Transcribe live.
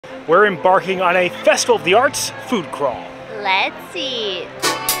we're embarking on a Festival of the Arts food crawl. Let's eat.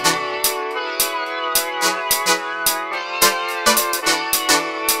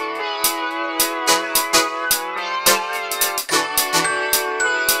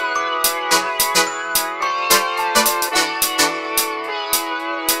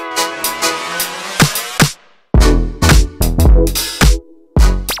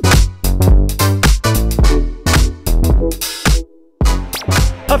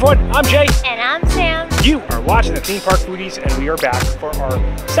 Hi everyone, I'm Jay. And I'm Sam. You are watching the Theme Park Foodies, and we are back for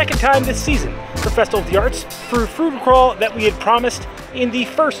our second time this season for Festival of the Arts for a food crawl that we had promised in the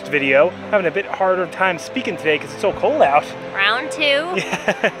first video. Having a bit harder time speaking today because it's so cold out. Round two.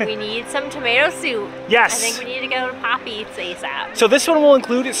 Yeah. We need some tomato soup. Yes. I think we need to go to Pop Eats ASAP. So this one will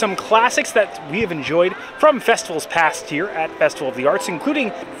include some classics that we have enjoyed from festivals past here at Festival of the Arts,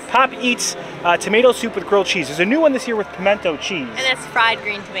 including Pop Eats tomato soup with grilled cheese. There's a new one this year with pimento cheese. And that's fried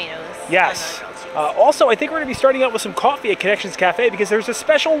green tomatoes. Yes. Also, I think we're going to be starting out with some coffee at Connections Cafe because there's a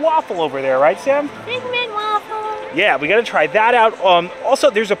special waffle over there, right, Sam? Figment waffle. Yeah, we got to try that out. Also,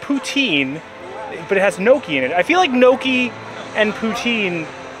 there's a poutine, but it has gnocchi in it. I feel like gnocchi and poutine,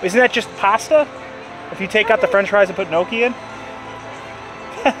 isn't that just pasta? If you take out the french fries and put gnocchi in?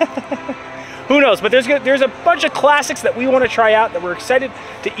 Who knows, but there's a bunch of classics that we want to try out that we're excited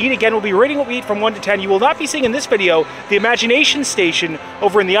to eat again. We'll be rating what we eat from 1 to 10. You will not be seeing in this video the Imagination Station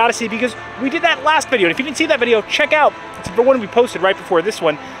over in the Odyssey because we did that last video. And if you didn't see that video, check out, it's the one we posted right before this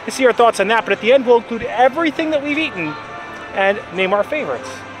one to see our thoughts on that. But at the end, we'll include everything that we've eaten and name our favorites.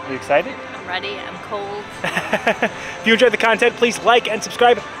 Are you excited? I'm ready, I'm cold. If you enjoyed the content, please like and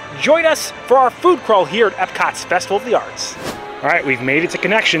subscribe. Join us for our food crawl here at Epcot's Festival of the Arts. All right, we've made it to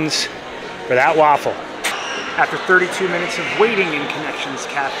Connections for that waffle. After 32 minutes of waiting in Connections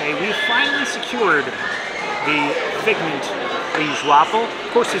Cafe, we finally secured the Figment Liege Waffle. Of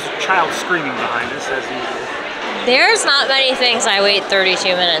course, there's a child screaming behind us, as usual. There's not many things I wait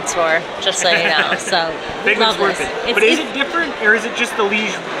 32 minutes for, just so you know, so Figment's worth it. But is it different, or is it just the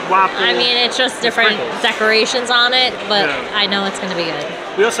Liege Waffle? I mean, it's just different decorations on it, but Yeah. I know it's going to be good.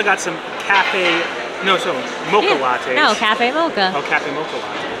 We also got some mocha lattes. No, cafe mocha. Oh, cafe mocha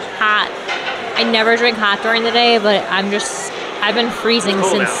lattes. Hot. I never drink hot during the day, but I've been freezing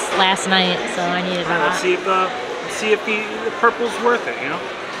since last night, so I needed hot. Let's see if the purple's worth it, you know?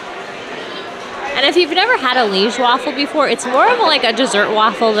 And if you've never had a Liege waffle before, it's more of like a dessert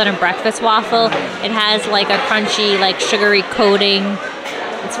waffle than a breakfast waffle. It has like a crunchy, like sugary coating.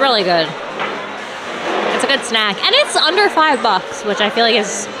 It's really good. It's a good snack. And it's under $5, which I feel like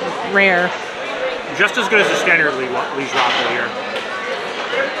is rare. Just as good as the standard Liege waffle here.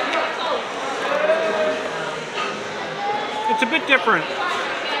 It's a bit different.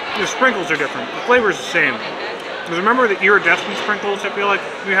 The sprinkles are different. The flavor is the same. Because remember the iridescent sprinkles I feel like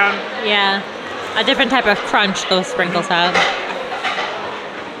we had? Yeah. A different type of crunch those sprinkles have.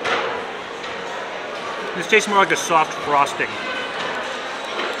 This tastes more like a soft frosting.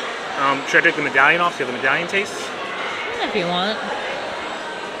 Should I take the medallion off? See how the medallion tastes? If you want.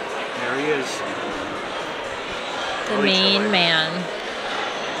 There he is. The main man.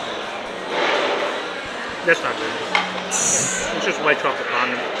 That's not good. It's just white chocolate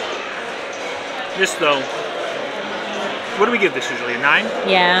fondant. This though, what do we give this usually? A 9?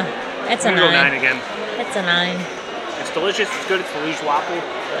 Yeah, it's a 9. Go 9 again. It's a 9. It's delicious. It's good. It's the Liege waffle,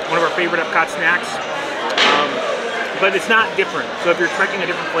 one of our favorite Epcot snacks. But it's not different. So if you're expecting a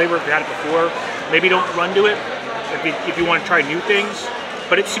different flavor, if you had it before, maybe don't run to it. If you want to try new things,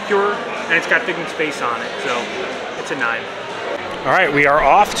 but it's secure and it's got Figment's face on it, so it's a 9. All right, we are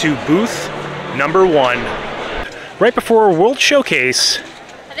off to booth number 1. Right before World Showcase.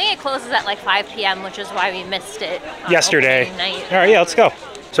 I think it closes at like 5 p.m., which is why we missed it Yesterday. Night. All right, yeah, let's go.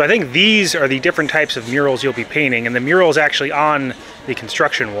 So I think these are the different types of murals you'll be painting, and the mural is actually on the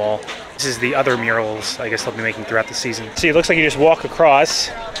construction wall. This is the other murals I guess they'll be making throughout the season. See, it looks like you just walk across,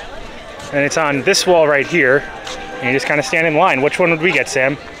 and it's on this wall right here, and you just kind of stand in line. Which one would we get,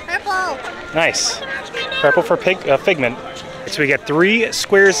 Sam? Purple. Nice. Purple for Figment. So we get 3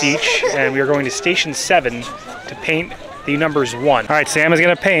 squares each, and we are going to Station 7 to paint the numbers 1. All right, Sam is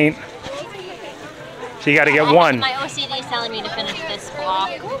gonna paint. So you got to get 1. My OCD is telling me to finish this block.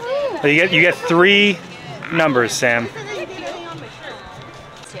 So you get 3 numbers, Sam. 2.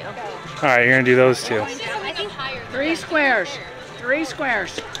 All right, you're gonna do those 2. 3 squares. 3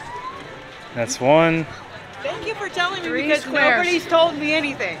 squares. That's 1. Thank you for telling me because nobody's told me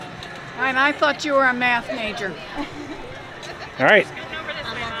anything. And I thought you were a math major. All right.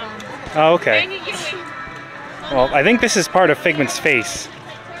 Oh, okay. Well, I think this is part of Figment's face.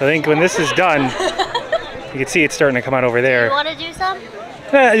 I think when this is done, You can see it's starting to come out over there. You want to do some?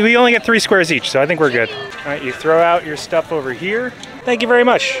 We only get 3 squares each, so I think we're good. All right, you throw out your stuff over here. Thank you very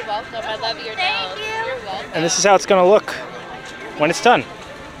much. You're welcome. I love your Thank you. You're welcome. And this is how it's going to look when it's done.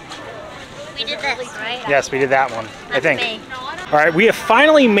 We did this, right? Yes, we did that one, I think. Me. All right, we have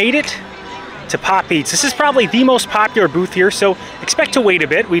finally made it to Pop Eats. This is probably the most popular booth here, so expect to wait a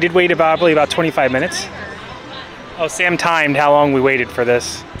bit. We did wait probably about 25 minutes. Oh, Sam timed how long we waited for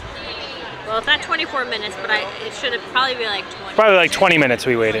this. Well, it's not 24 minutes, but it should have probably be like 20. Probably like 20 minutes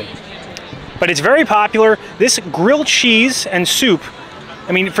we waited. But it's very popular. This grilled cheese and soup,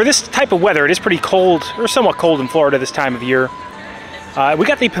 I mean, for this type of weather, it is pretty cold, or somewhat cold in Florida this time of year. We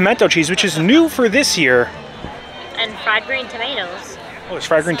got the pimento cheese, which is new for this year. And fried green tomatoes. Oh, there's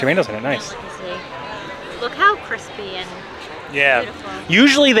fried green tomatoes in it, nice. Look how crispy and beautiful.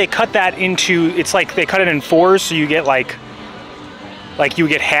 Usually they cut that into, it's like they cut it in 4s, so you get like you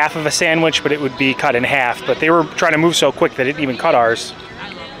get half of a sandwich, but it would be cut in half. But they were trying to move so quick they didn't even cut ours.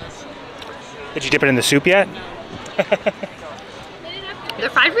 Did you dip it in the soup yet? The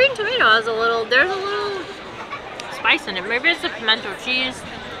fried green tomato has there's a little spice in it. Maybe it's the pimento cheese.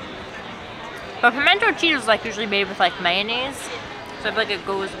 But pimento cheese is like usually made with like mayonnaise. So I feel like it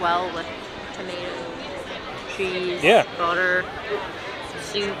goes well with tomato, cheese, butter,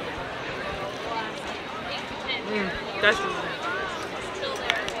 soup. That's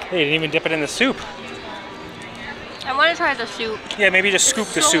Hey, you didn't even dip it in the soup. I want to try the soup. Yeah, maybe just scoop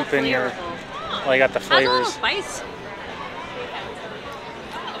the soup in your. Well, you got the flavors. Has a little spice.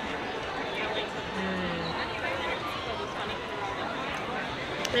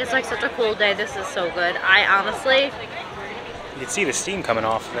 It's like such a cool day. This is so good. I honestly. You can see the steam coming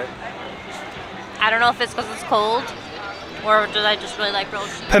off of it. I don't know if it's because it's cold, or did I just really like grilled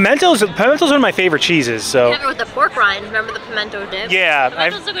cheese? Pimento's one of my favorite cheeses. So. Remember with the pork rind? Remember the pimento dip? Yeah,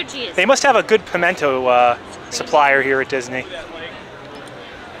 Pimento's a good cheese. They must have a good pimento supplier here at Disney.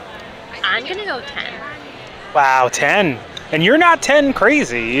 I'm gonna go 10. Wow, 10. And you're not 10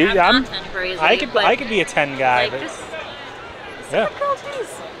 crazy. I'm not 10 crazy. I could be a 10 guy. Like but, this, yeah.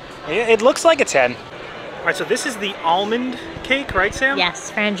 Yeah, it looks like a 10. All right, so this is the almond cake, right, Sam?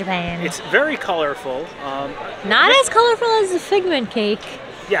 Yes, frangipane. It's very colorful. Not as colorful as the Figment cake.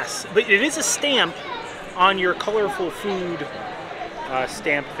 Yes, but it is a stamp on your colorful food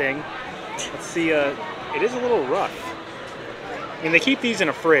stamp thing. Let's see, it is a little rough. I mean, they keep these in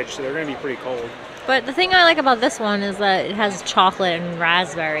a fridge, so they're going to be pretty cold. But the thing I like about this one is that it has chocolate and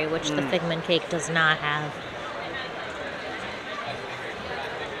raspberry, which the Figment cake does not have.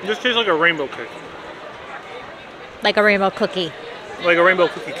 This tastes like a rainbow cake. Like a rainbow cookie. Like a rainbow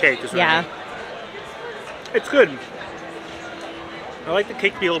cookie cake is what I mean. It's good. I like the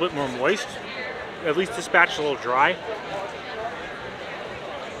cake to be a little bit more moist. At least this batch is a little dry.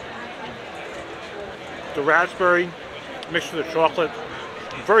 The raspberry mixed with the chocolate,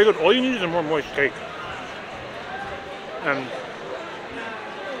 very good. All you need is a more moist cake. And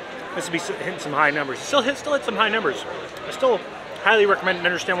this will be hitting some high numbers. It still hit some high numbers. I still highly recommend and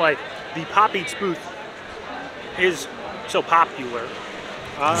understand why the Pop Eats booth is so popular.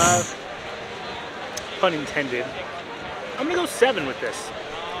 Pun intended. I'm gonna go 7 with this.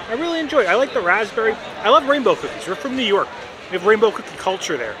 I really enjoy it. I like the raspberry. I love rainbow cookies. We're from New York. We have rainbow cookie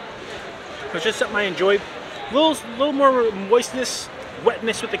culture there. It's just something I enjoy. A little more moistness,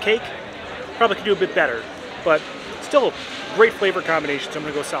 wetness with the cake. Probably could do a bit better, but still great flavor combination. So I'm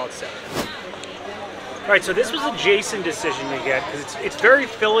gonna go solid 7. All right, so this was a Jason decision to get because it's very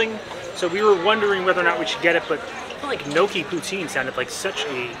filling. So we were wondering whether or not we should get it, but I feel like Gnocchi Poutine sounded like such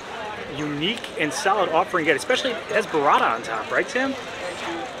a unique and solid offering to get, especially it has burrata on top, right, Sam?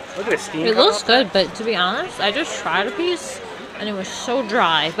 Look at the steam. It looks good, but to be honest, I just tried a piece and it was so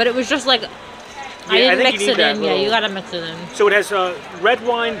dry. But it was just like, I didn't mix it in. Yeah, you gotta mix it in. So it has red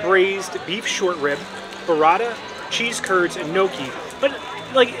wine braised beef short rib, burrata, cheese curds, and gnocchi. But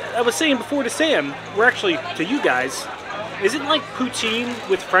like I was saying before to Sam, we're actually, to you guys, isn't like poutine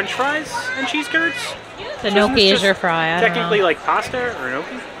with French fries and cheese curds? The gnocchi is your fry. Technically like pasta or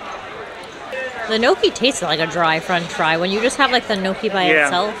gnocchi? The gnocchi tastes like a dry French fry when you just have like the gnocchi by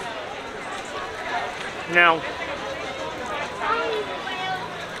itself. Now,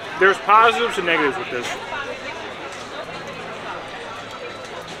 there's positives and negatives with this.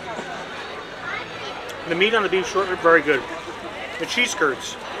 The meat on the beef short rib, very good. The cheese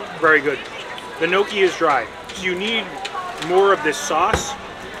curds, very good. The gnocchi is dry, so you need more of this sauce.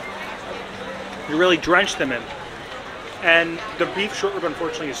 You really drench them in. And the beef short rib,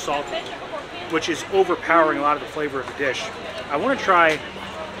 unfortunately, is salty, which is overpowering a lot of the flavor of the dish. I want to try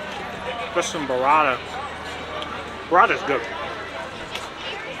just some burrata. Burrata's good.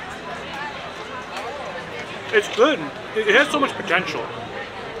 It's good. It has so much potential,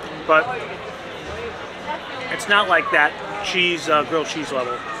 but it's not like that cheese, grilled cheese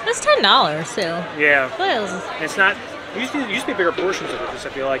level. It's $10 too. Yeah. It it's not. Used to be bigger portions of this. I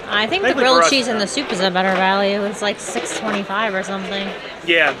feel like. I think the grilled cheese in the soup is a better value. It's like $6.25 or something.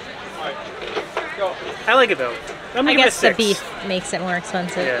 Yeah. I like it though. I guess the beef makes it more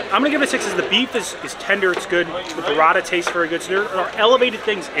expensive. Yeah, I'm gonna give it a 6 because the beef is tender, it's good. The burrata tastes very good. So there are elevated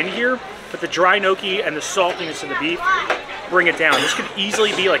things in here, but the dry gnocchi and the saltiness of the beef bring it down. This could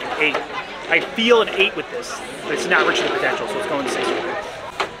easily be like an 8. I feel an 8 with this, but it's not reaching the potential, so it's going to 6.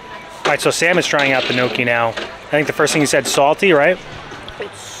 All right, so Sam is trying out the gnocchi now. I think the first thing you said, salty, right?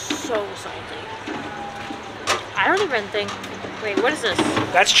 It's so salty. I don't even think. Wait, what is this?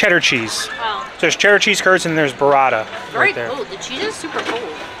 That's cheddar cheese. Oh. So there's cheddar cheese curds and there's burrata. Very cold. The cheese is super cold.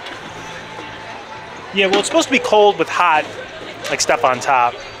 Yeah, well, it's supposed to be cold with hot, like stuff on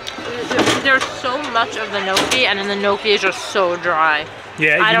top. There's so much of the gnocchi, and then the gnocchi is just so dry.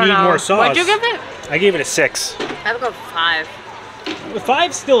 Yeah, I don't need know. more sauce. What'd you give it? I gave it a 6. I would go 5.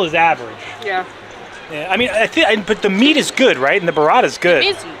 5 still is average. Yeah. Yeah, I mean, but the meat is good, right? And the burrata is good.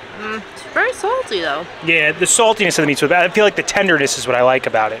 It's very salty though. Yeah, the saltiness of the meat's good. I feel like the tenderness is what I like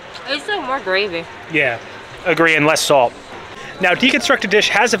about it. It's like more gravy. Yeah, agree, and less salt. Now, Deconstructed dish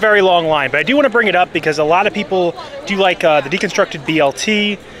has a very long line, but I do want to bring it up because a lot of people do like the Deconstructed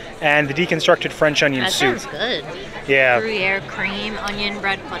BLT and the Deconstructed French onion soup. That sounds good. Yeah. Gruyere cream, onion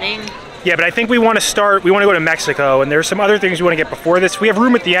bread pudding. Yeah, but I think we want to go to Mexico, and there's some other things we want to get before this. We have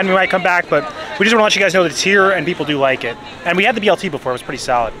room at the end, we might come back, but we just want to let you guys know that it's here and people do like it. And we had the BLT before, it was pretty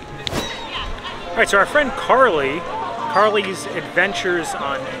solid. All right, so our friend Carly's Adventures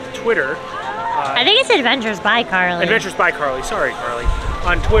on Twitter. I think it's Adventures by Carly. Adventures by Carly, sorry Carly.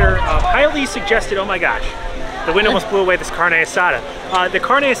 On Twitter, highly suggested, oh my gosh, the wind almost blew away this Carne Asada. The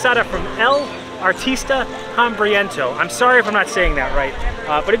Carne Asada from El Artista Hambriento. I'm sorry if I'm not saying that right,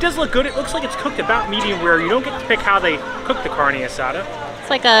 but it does look good. It looks like it's cooked about medium rare. You don't get to pick how they cook the Carne Asada. It's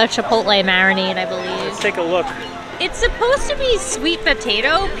like a chipotle marinade, I believe. Let's take a look. It's supposed to be sweet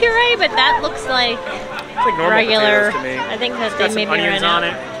potato puree, but that looks like, it's like normal regular. Potatoes to me. I think that It's they got some maybe onions ran on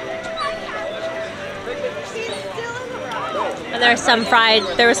out. it. And there's some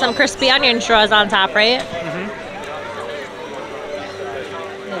there was some crispy onion straws on top, right? Mm-hmm.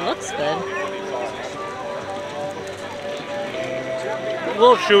 It looks good. A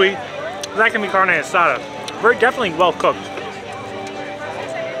little chewy. That can be Carne Asada. Very definitely well cooked.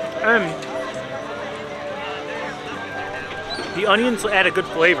 And the onions add a good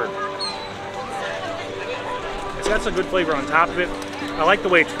flavor. It's got some good flavor on top of it. I like the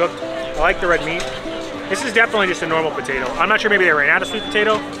way it's cooked. I like the red meat. This is definitely just a normal potato. I'm not sure, maybe they ran out of sweet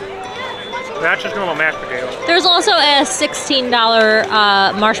potato. But that's just normal mashed potato. There's also a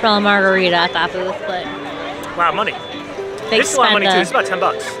 $16 marshmallow margarita at that booth, but A lot of money. This is a lot of money too. It's about $10.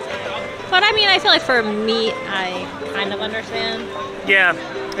 But I mean, I feel like for meat, I kind of understand. Yeah,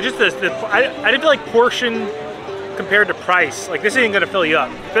 it's just I didn't feel like portion compared to price. Like this ain't gonna fill you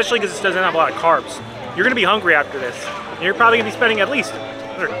up, especially because this doesn't have a lot of carbs. You're gonna be hungry after this, and you're probably gonna be spending at least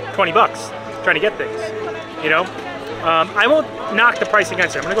 $20 trying to get things. You know, I won't knock the price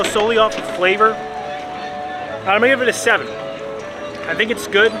against it. I'm gonna go solely off of flavor. I'm gonna give it a 7. I think it's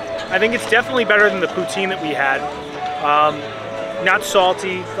good. I think it's definitely better than the poutine that we had. Not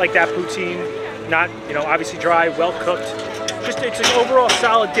salty like that poutine. Not, you know, obviously dry, well cooked. Just it's an overall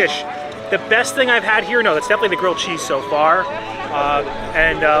solid dish. The best thing I've had here, no, that's definitely the grilled cheese so far.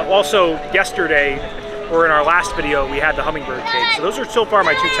 And also yesterday, or in our last video, we had the hummingbird cake. So those are so far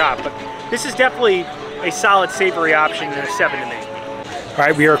my 2 top. But this is definitely a solid savory option and a 7 to me. All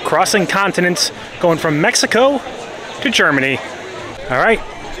right, we are crossing continents, going from Mexico to Germany. All right,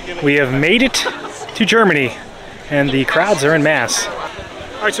 we have made it to Germany, and the crowds are en masse.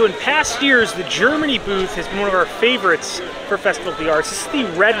 All right, so in past years, the Germany booth has been one of our favorites for Festival of the Arts. This is the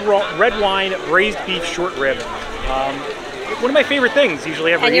red wine braised beef short rib. One of my favorite things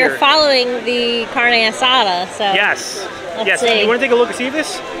usually every year. And you're following the Carne Asada, so. Yes. Let's see. You want to take a look and see if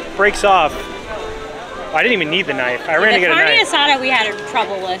this breaks off? Oh, I didn't even need the knife. I ran to get a knife. The Carne Asada we had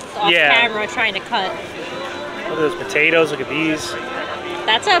trouble with off camera trying to cut. Look at those potatoes. Look at these.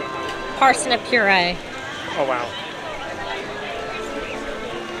 That's a parsnip puree. Oh wow.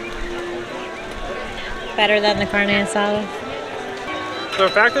 Better than the Carne Asada. So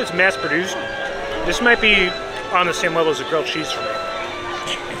the fact that it's mass produced, this might be on the same level as the grilled cheese for me.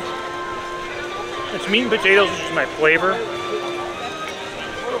 It's meat and potatoes, which is my flavor.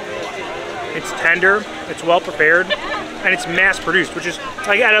 It's tender, it's well prepared, and it's mass produced, which is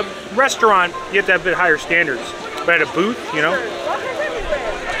like at a restaurant you have to have a bit higher standards, but at a booth, you know.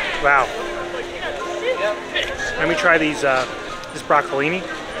 Wow. Let me try these, this broccolini.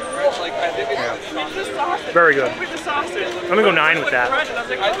 Yeah. Very good. I'm gonna go 9 with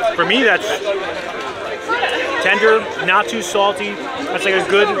that. For me, that's tender, not too salty. That's like a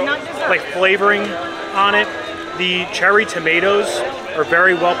good like flavoring on it. The cherry tomatoes are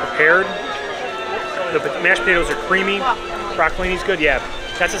very well prepared. The mashed potatoes are creamy. Broccolini's good. Yeah,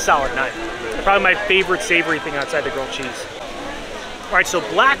 that's a solid 9. Probably my favorite savory thing outside the grilled cheese. All right, so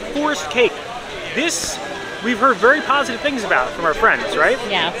Black Forest cake. This we've heard very positive things about from our friends, right?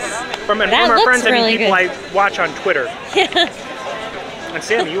 Yes. From our friends, I mean people I watch on Twitter. And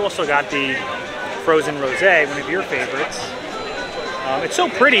Sammy, you also got the frozen rosé, one of your favorites. It's so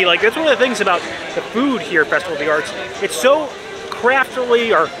pretty. Like that's one of the things about the food here at Festival of the Arts. It's so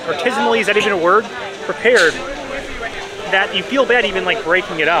craftily or artisanally, is that even a word? Prepared that you feel bad even like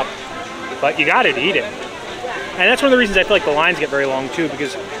breaking it up, but you got to eat it. And that's one of the reasons I feel like the lines get very long too,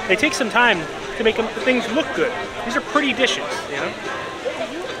 because they take some time to make things look good. These are pretty dishes, you know?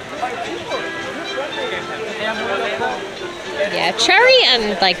 Yeah, cherry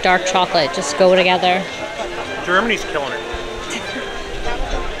and like dark chocolate just go together. Germany's killing it.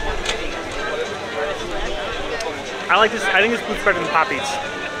 I like this. I think this food's better than Pop Eats.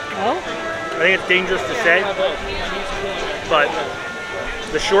 Oh? I think it's dangerous to say, but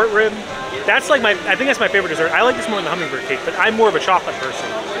the short rib, that's like I think that's my favorite dessert. I like this more than the hummingbird cake, but I'm more of a chocolate person,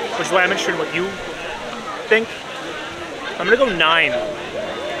 which is why I'm interested in what you think. I'm gonna go 9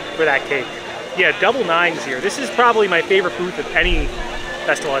 for that cake. Yeah, double 9s here. This is probably my favorite booth of any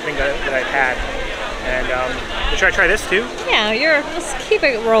festival I think that I've had. And should I try this too? Yeah, let's keep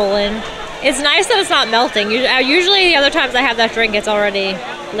it rolling. It's nice that it's not melting. Usually the other times I have that drink, it's already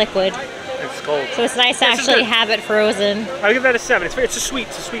liquid. It's cold. So it's nice to actually have it frozen. I'll give that a 7. It's a sweet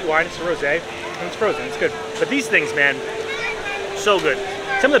wine. It's a rosé, and it's frozen. It's good. But these things, man, so good.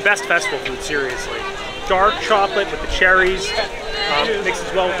 Some of the best festival food, seriously. Dark chocolate with the cherries,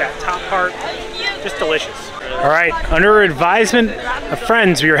 mixes well with that top part. Just delicious. All right, under advisement of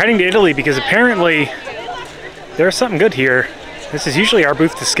friends, we are heading to Italy because apparently there's something good here. This is usually our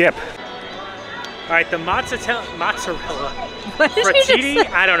booth to skip. All right, the mozzarella frittini.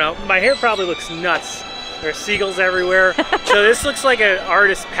 I don't know. My hair probably looks nuts. There's seagulls everywhere. So this looks like an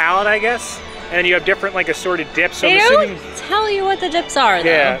artist's palette, I guess. And you have different like assorted dips. So they don't tell you what the dips are, though.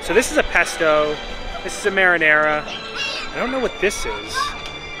 Yeah. So this is a pesto. This is a marinara. I don't know what this is.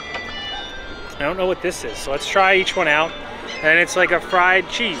 So let's try each one out. And it's like a fried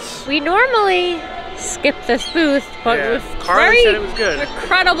cheese. We normally skip this booth, but with Carly very said it was good.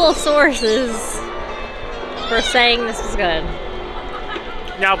 Credible sources for saying this was good.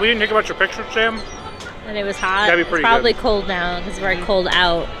 Now, if we didn't take a bunch of pictures, Sam, and it was hot, that'd be pretty it's probably good. cold now. It's very cold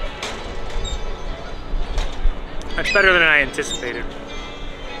out. That's better than I anticipated.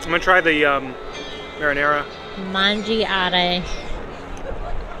 I'm gonna try the marinara. Mangiare.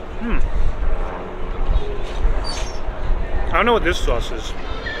 I don't know what this sauce is.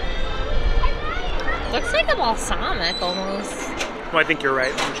 Looks like a balsamic almost. Well, I think you're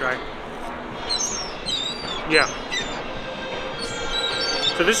right. Let me try. Yeah.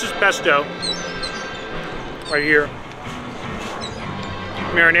 So this is pesto. Right here.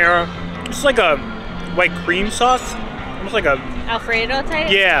 Marinara. It's like a white cream sauce. Almost like a... Alfredo type?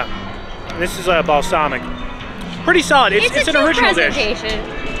 Yeah. And this is a balsamic. Pretty solid. It's an original dish.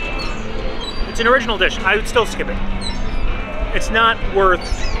 It's an original dish. I would still skip it. It's not worth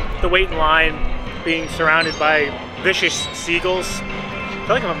the wait in line, being surrounded by vicious seagulls. I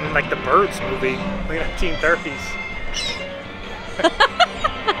feel like I'm in like the Birds movie, like 1930s.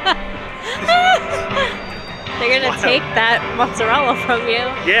 They're gonna take that mozzarella from you.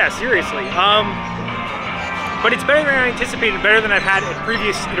 Yeah, seriously. But it's better than I anticipated, better than I've had at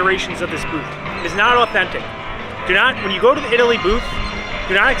previous iterations of this booth. It is not authentic. When you go to the Italy booth,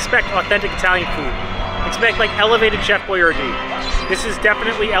 do not expect authentic Italian food. Expect like elevated Chef Boyardee. This is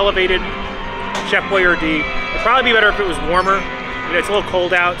definitely elevated Chef Boyardee. It'd probably be better if it was warmer. You know, it's a little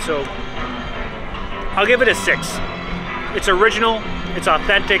cold out, so I'll give it a 6. It's original, it's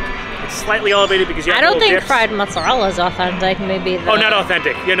authentic, it's slightly elevated because you have I don't think dips. fried mozzarella is authentic. Maybe. Oh, not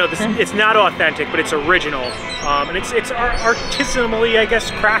authentic. Yeah, no, it's not authentic, but it's original, and it's artisanally, I guess,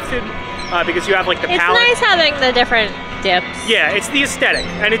 crafted because you have like the palette. It's nice having the different dips. Yeah, it's the aesthetic,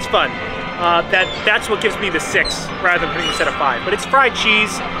 and it's fun. That's what gives me the 6 rather than putting this at a 5. But it's fried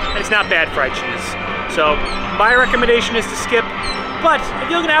cheese, and it's not bad fried cheese. So my recommendation is to skip. But if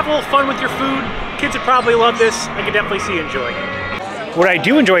you're gonna have a little fun with your food, kids would probably love this. I could definitely see you enjoying it. What I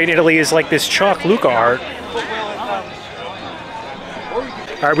do enjoy in Italy is like this chalk Luca art.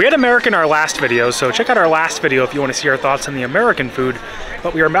 All right, we had American our last video, so check out our last video if you want to see our thoughts on the American food.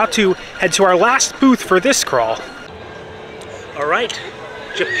 But we are about to head to our last booth for this crawl. All right,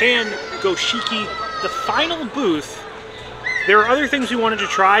 Japan Goshiki, the final booth. There are other things we wanted to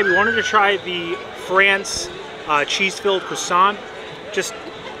try. We wanted to try the France cheese-filled croissant. Just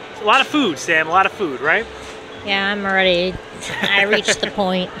a lot of food, Sam, a lot of food, right? Yeah, I'm ready. I reached the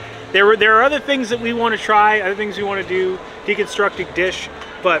point. There are other things that we want to try, other things we want to do, deconstructed dish,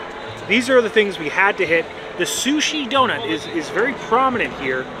 but these are the things we had to hit. The sushi donut is very prominent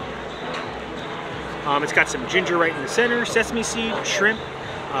here. It's got some ginger right in the center, sesame seed, shrimp,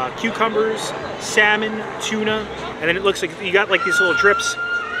 cucumbers, salmon, tuna, and then it looks like you got like these little drips.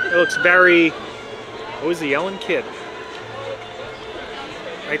 It looks very, what was the yelling kid?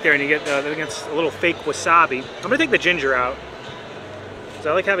 Right there, and you get against a little fake wasabi. I'm gonna take the ginger out. So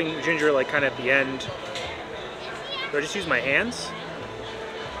I like having ginger like kind of at the end. Do I just use my hands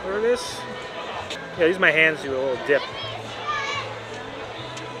for this? Yeah, use my hands to do a little dip.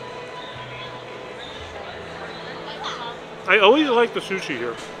 I always like the sushi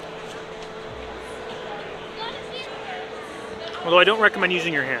here. Although I don't recommend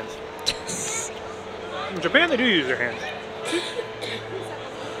using your hands. In Japan they do use their hands.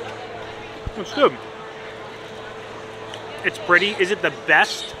 It's good. It's pretty. Is it the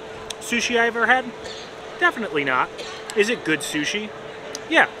best sushi I've ever had? Definitely not. Is it good sushi?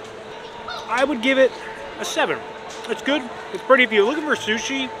 Yeah. I would give it a 7. It's good. It's pretty. If you're looking for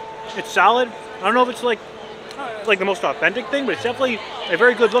sushi, it's solid. I don't know if it's like the most authentic thing, but it's definitely a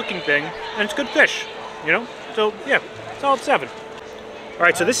very good looking thing, and it's good fish, you know? So yeah, solid 7. All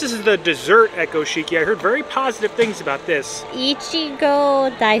right, so this is the dessert at Goshiki. I heard very positive things about this.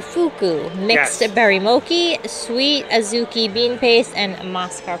 Ichigo Daifuku, mixed berry mochi, sweet azuki bean paste, and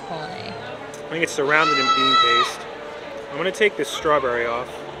mascarpone. I think it's surrounded in bean paste. I'm gonna take this strawberry off.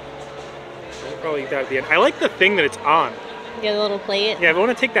 I'll probably eat that at the end. I like the thing that it's on. You have a little plate? Yeah, I want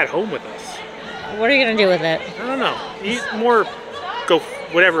to take that home with us. What are you gonna do with it? I don't know. Eat more,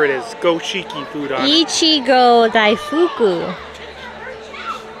 whatever it is, Goshiki food on it. Ichigo Daifuku.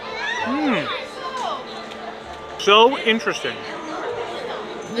 So interesting.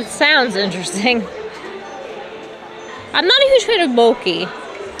 It sounds interesting. I'm not a huge fan of mochi.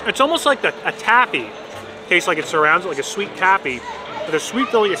 It's almost like a taffy. Tastes like it surrounds it, like a sweet taffy. But the sweet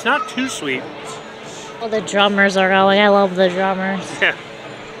filling, it's not too sweet. Oh, the drummers are going. I love the drummers. Yeah.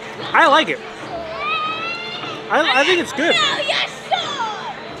 I like it. I think it's good.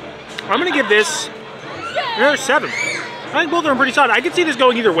 I'm gonna give this another 7. I think both of them are pretty solid. I could see this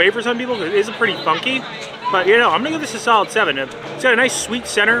going either way for some people because it is pretty funky. But you know, I'm gonna give this a solid 7. It's got a nice sweet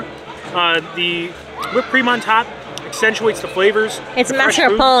center. The whipped cream on top accentuates the flavors. It's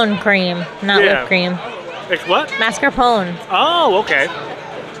mascarpone cream, not whipped cream. It's what? Mascarpone. Oh, okay.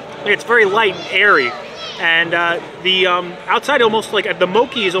 It's very light and airy. And the outside almost like, the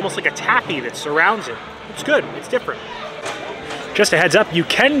mochi is almost like a taffy that surrounds it. It's good, it's different. Just a heads up, you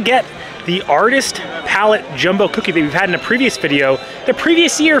can get the Artist Palette Jumbo Cookie that we've had in a previous video, the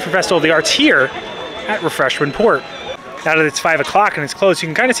previous year for Festival of the Arts here at Refreshment Port. Now that it's 5 o'clock and it's closed, you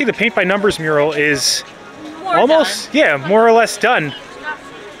can kind of see the paint by numbers mural is almost, yeah, more or less done.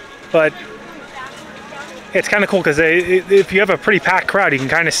 But it's kind of cool because if you have a pretty packed crowd, you can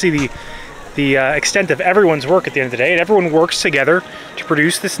kind of see the extent of everyone's work at the end of the day, and everyone works together to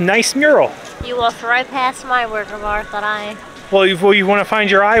produce this nice mural. You walked right past my work of art that I... Well, you want to find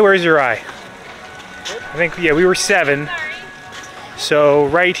your eye? Where's your eye? I think, yeah, we were 7. So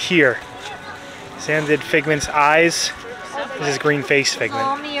right here. Sam did Figment's eyes. This is green face Figment.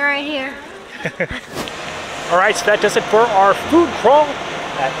 Oh, me right here. All right, so that does it for our food crawl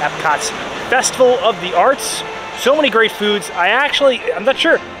at Epcot's Festival of the Arts. So many great foods. I'm not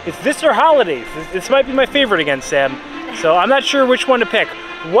sure. It's this or holidays. This might be my favorite again, Sam. So I'm not sure which one to pick.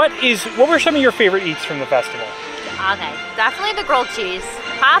 What were some of your favorite eats from the festival? Okay, definitely the grilled cheese.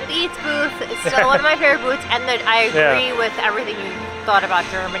 Pop Eats booth is still one of my favorite booths, and I agree with everything you thought about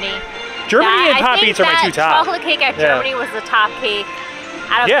Germany. Germany and Pop Eats are my two top. Chocolate cake at Germany was the top cake.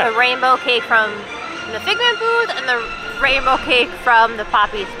 Out of the rainbow cake from the Figment booth and the rainbow cake from the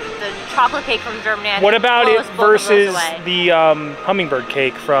Pop Eats booth. The chocolate cake from Germany. What about it versus the hummingbird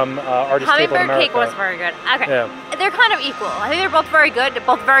cake from Artist Table in America? Hummingbird cake was very good. Okay, they're kind of equal. I think they're both very good. They're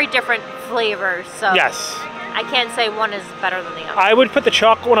both very different flavors. So yes. I can't say one is better than the other. I would put the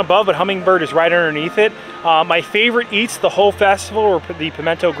chocolate one above, but hummingbird is right underneath it. My favorite eats the whole festival were the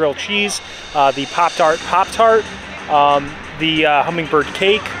pimento grilled cheese, the Pop-Tart, the hummingbird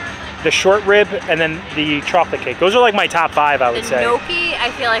cake, the short rib, and then the chocolate cake. Those are like my top 5, I would say. The gnocchi,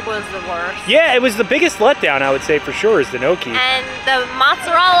 I feel like, was the worst. Yeah, it was the biggest letdown, I would say, for sure, is the gnocchi. And the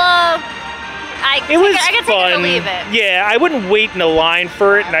mozzarella, I could take it or leave it. Yeah, I wouldn't wait in a line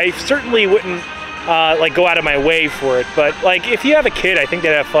for it, and I certainly wouldn't like go out of my way for it. But like, if you have a kid, I think they'd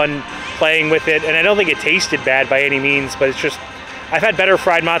have fun playing with it, and I don't think it tasted bad by any means, but it's just, I've had better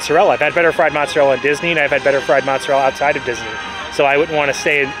fried mozzarella. I've had better fried mozzarella in Disney, and I've had better fried mozzarella outside of Disney. So I wouldn't want to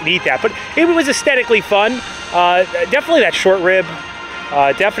stay and eat that. But it was aesthetically fun. Definitely that short rib.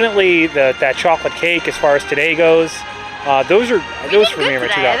 Definitely that chocolate cake as far as today goes. Those for me are my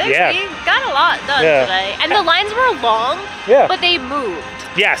two. Yeah, we got a lot done today, and the lines were long. Yeah, but they moved.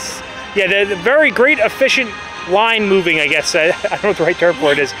 Yes, yeah, the very great, efficient line moving, I guess. I don't know what the right term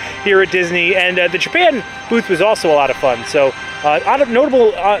for it is here at Disney. And the Japan booth was also a lot of fun. So out of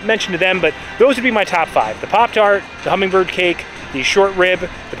notable mention to them, but those would be my top 5: the Pop-Tart, the hummingbird cake, the short rib,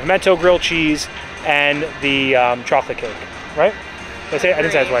 the pimento grilled cheese, and the chocolate cake. Right? Did I say? I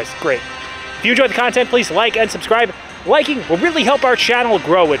didn't say it twice. Great. If you enjoyed the content, please like and subscribe. Liking will really help our channel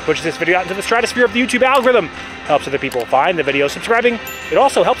grow. It pushes this video out into the stratosphere of the YouTube algorithm. Helps other people find the video. Subscribing, it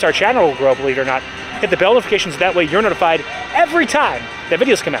also helps our channel grow, believe it or not. Hit the bell notifications, that way you're notified every time that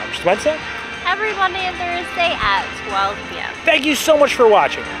videos come out, which is Wednesday. Every Monday and Thursday at 12 p.m. Thank you so much for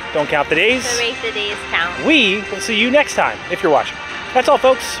watching. Don't count the days. So make the days count. We will see you next time, if you're watching. That's all,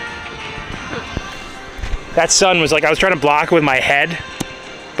 folks. That sun was like, I was trying to block it with my head,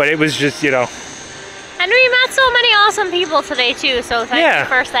 but it was just, you know. And we met so many awesome people today too, so thank you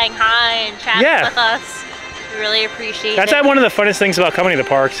for saying hi and chatting with us. We really appreciate it. That's one of the funnest things about coming to the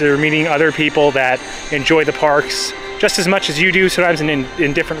parks, is meeting other people that enjoy the parks just as much as you do, sometimes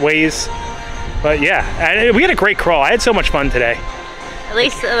in different ways. But yeah, and we had a great crawl. I had so much fun today. At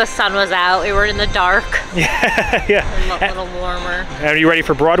least the sun was out. We were in the dark. Yeah, yeah. A little warmer. Are you ready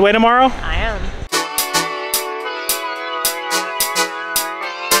for Broadway tomorrow? I am.